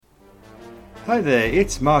Hi there,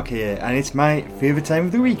 it's Mark here, and it's my favourite time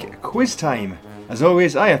of the week, quiz time. As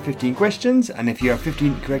always, I have 15 questions, and if you have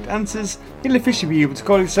 15 correct answers, you'll officially be able to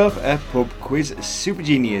call yourself a pub quiz super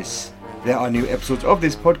genius. There are new episodes of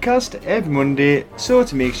this podcast every Monday, so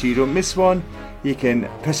to make sure you don't miss one, you can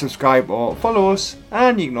press subscribe or follow us,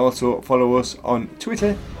 and you can also follow us on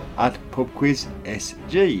Twitter at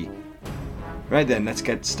pubquizsg. Right then, let's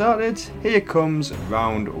get started. Here comes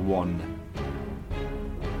round one.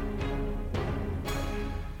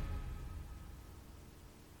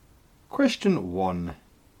 Question 1.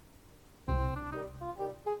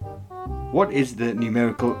 What is the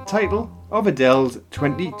numerical title of Adele's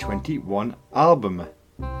 2021 album?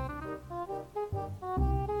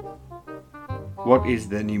 What is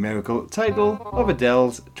the numerical title of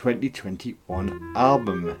Adele's 2021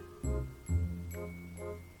 album?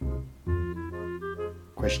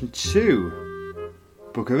 Question 2.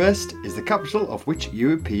 Bucharest is the capital of which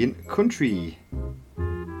European country?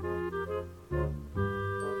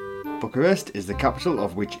 Bucharest is the capital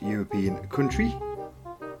of which European country?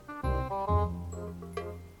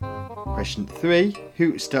 Question 3.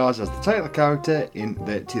 Who stars as the title character in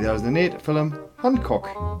the 2008 film Hancock?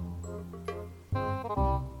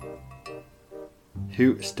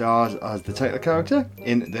 Who stars as the title character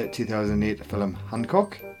in the 2008 film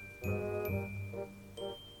Hancock?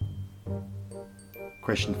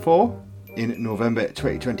 Question 4. In November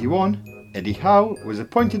 2021, Eddie Howe was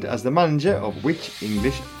appointed as the manager of which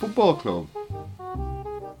English football club?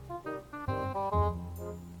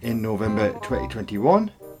 In November 2021,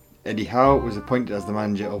 Eddie Howe was appointed as the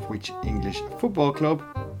manager of which English football club?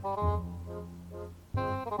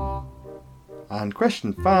 And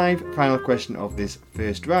question 5, final question of this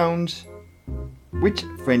first round. Which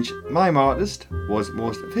French mime artist was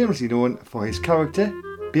most famously known for his character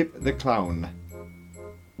Bip the Clown?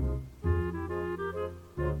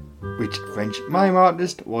 Which French mime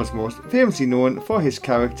artist was most famously known for his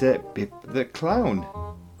character Bip the Clown?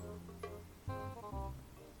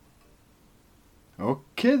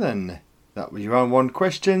 Okay then, that was your round one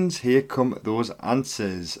questions. Here come those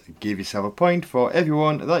answers. Give yourself a point for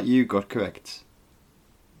everyone that you got correct.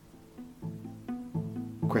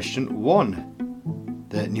 Question 1.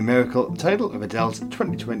 The numerical title of Adele's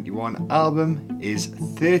 2021 album is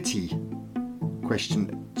 30.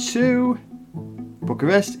 Question 2.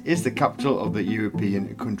 Bucharest is the capital of the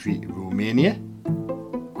European country Romania.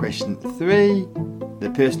 Question 3.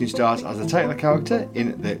 The person who stars as the title character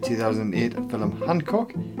in the 2008 film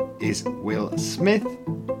Hancock is Will Smith.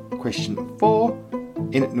 Question 4.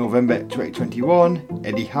 In November 2021,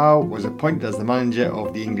 Eddie Howe was appointed as the manager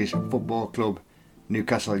of the English football club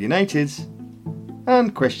Newcastle United.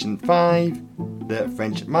 And question 5. The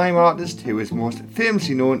French mime artist who is most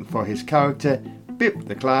famously known for his character Bip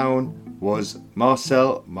the Clown was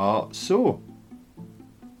Marcel Marceau.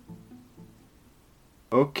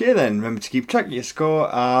 Okay then, remember to keep track of your score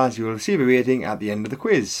as you will receive a rating at the end of the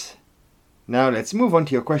quiz. Now let's move on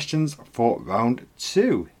to your questions for round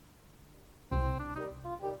 2.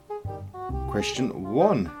 Question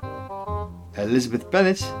 1. Elizabeth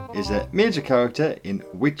Bennet is a major character in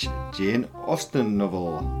which Jane Austen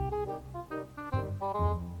novel?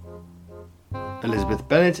 Elizabeth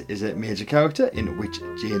Bennet is a major character in which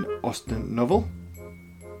Jane Austen novel?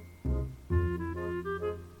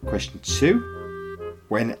 Question 2.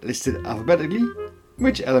 When listed alphabetically,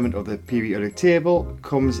 which element of the periodic table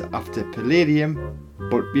comes after palladium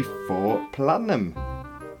but before platinum?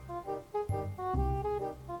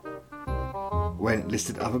 When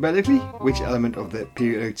listed alphabetically, which element of the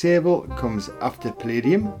periodic table comes after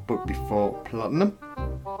palladium but before platinum?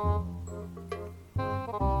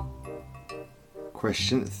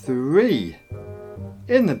 Question 3.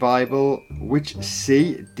 In the Bible, which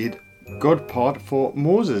sea did God part for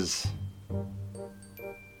Moses?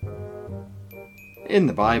 In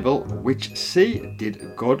the Bible, which sea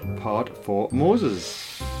did God part for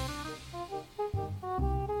Moses?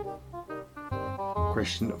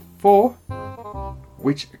 Question 4.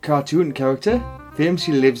 Which cartoon character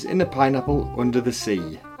famously lives in a pineapple under the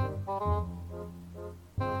sea?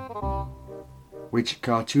 Which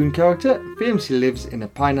cartoon character famously lives in a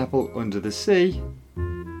pineapple under the sea?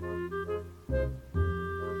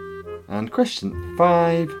 And question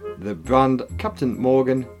 5. The brand Captain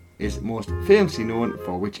Morgan is most famously known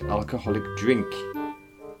for which alcoholic drink?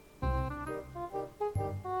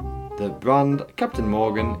 The brand Captain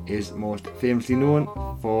Morgan is most famously known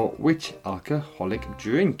for which alcoholic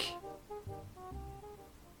drink?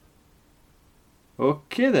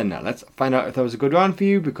 Okay then, now let's find out if that was a good round for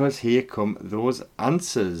you, because here come those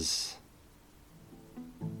answers.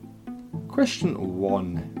 Question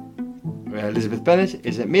 1. Elizabeth Bennet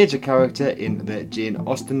is a major character in the Jane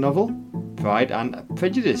Austen novel Pride and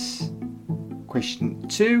Prejudice? Question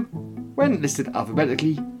 2. When listed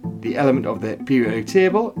alphabetically, the element of the periodic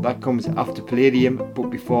table that comes after palladium but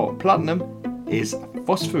before platinum is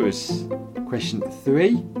phosphorus. Question 3.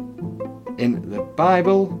 In the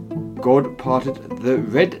Bible, God parted the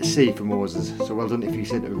Red Sea for Moses. So well done if you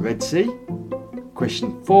said Red Sea.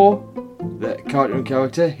 Question 4. The cartoon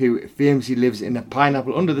character who famously lives in a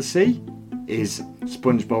pineapple under the sea is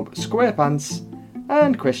SpongeBob SquarePants.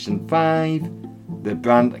 And question 5. The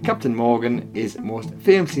brand Captain Morgan is most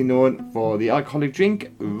famously known for the alcoholic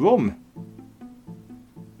drink rum.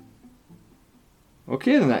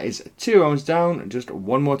 Okay, then that is 2 rounds down, just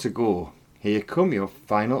 1 more to go. Here come your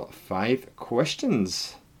final 5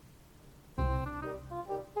 questions.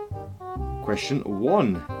 Question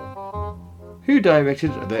 1. Who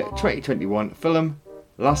directed the 2021 film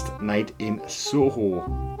Last Night in Soho?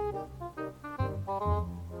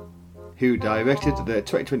 Who directed the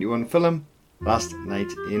 2021 film Last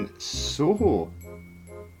Night in Soho?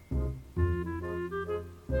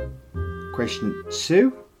 Question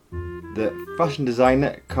 2. The fashion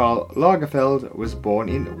designer Karl Lagerfeld was born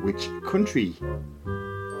in which country?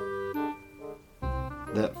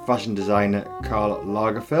 The fashion designer Karl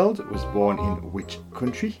Lagerfeld was born in which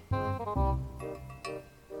country?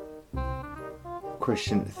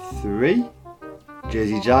 Question 3.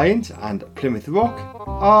 Jersey Giant and Plymouth Rock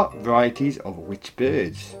are varieties of which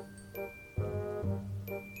bird?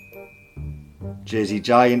 Jersey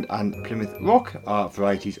Giant and Plymouth Rock are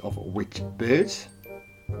varieties of which bird?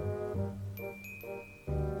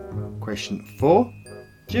 Question 4.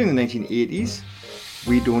 During the 1980s,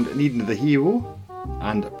 We Don't Need Another Hero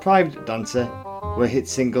and Private Dancer were hit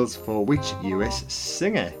singles for which US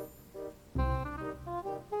singer?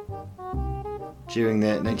 During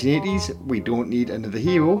the 1980s, We Don't Need Another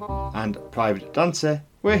Hero and Private Dancer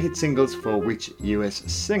were hit singles for which US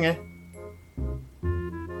singer?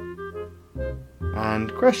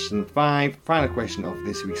 And question 5, final question of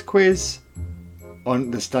this week's quiz.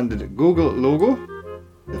 On the standard Google logo,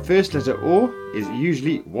 the first letter O is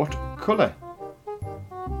usually what colour?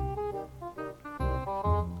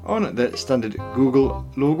 On the standard Google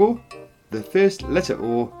logo, the first letter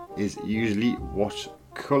O is usually what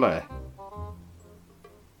colour?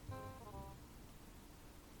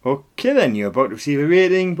 Okay then, you're about to receive a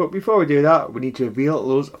rating, but before we do that, we need to reveal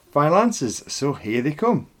those final answers, so here they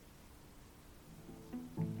come.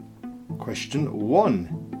 Question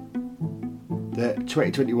 1. The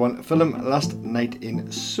 2021 film Last Night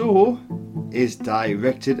in Soho is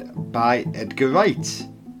directed by Edgar Wright.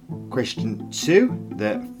 Question 2.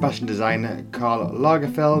 The fashion designer Karl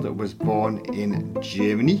Lagerfeld was born in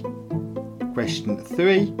Germany. Question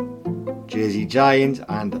 3. Jersey Giant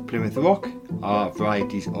and Plymouth Rock are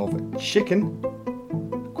varieties of chicken.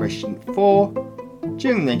 Question 4.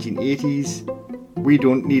 During the 1980s, We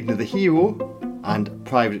Don't Need Another Hero and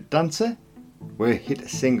Private Dancer were hit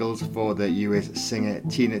singles for the US singer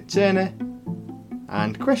Tina Turner.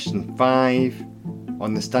 And question 5.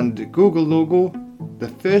 On the standard Google logo, the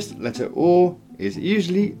first letter O is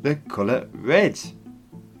usually the colour red.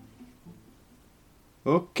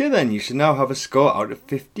 Okay then, you should now have a score out of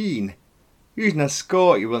 15. Using that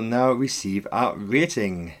score, you will now receive a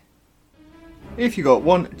rating. If you got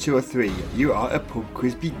 1, 2 or 3, you are a pub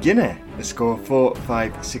quiz beginner. A score of 4,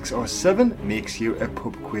 5, 6 or 7 makes you a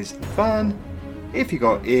pub quiz fan. If you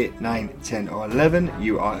got 8, 9, 10 or 11,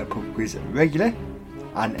 you are a pub quiz regular.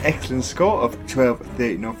 An excellent score of 12,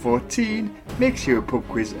 13 or 14 makes you a pub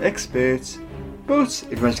quiz expert. But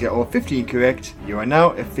if you manage to get all 15 correct, you are now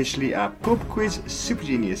officially a pub quiz super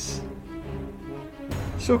genius.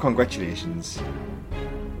 So congratulations.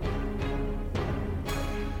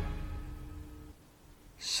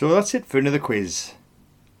 So that's it for another quiz.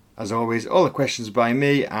 As always, all the questions by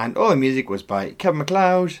me and all the music was by Kevin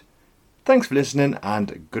MacLeod. Thanks for listening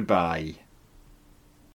and goodbye.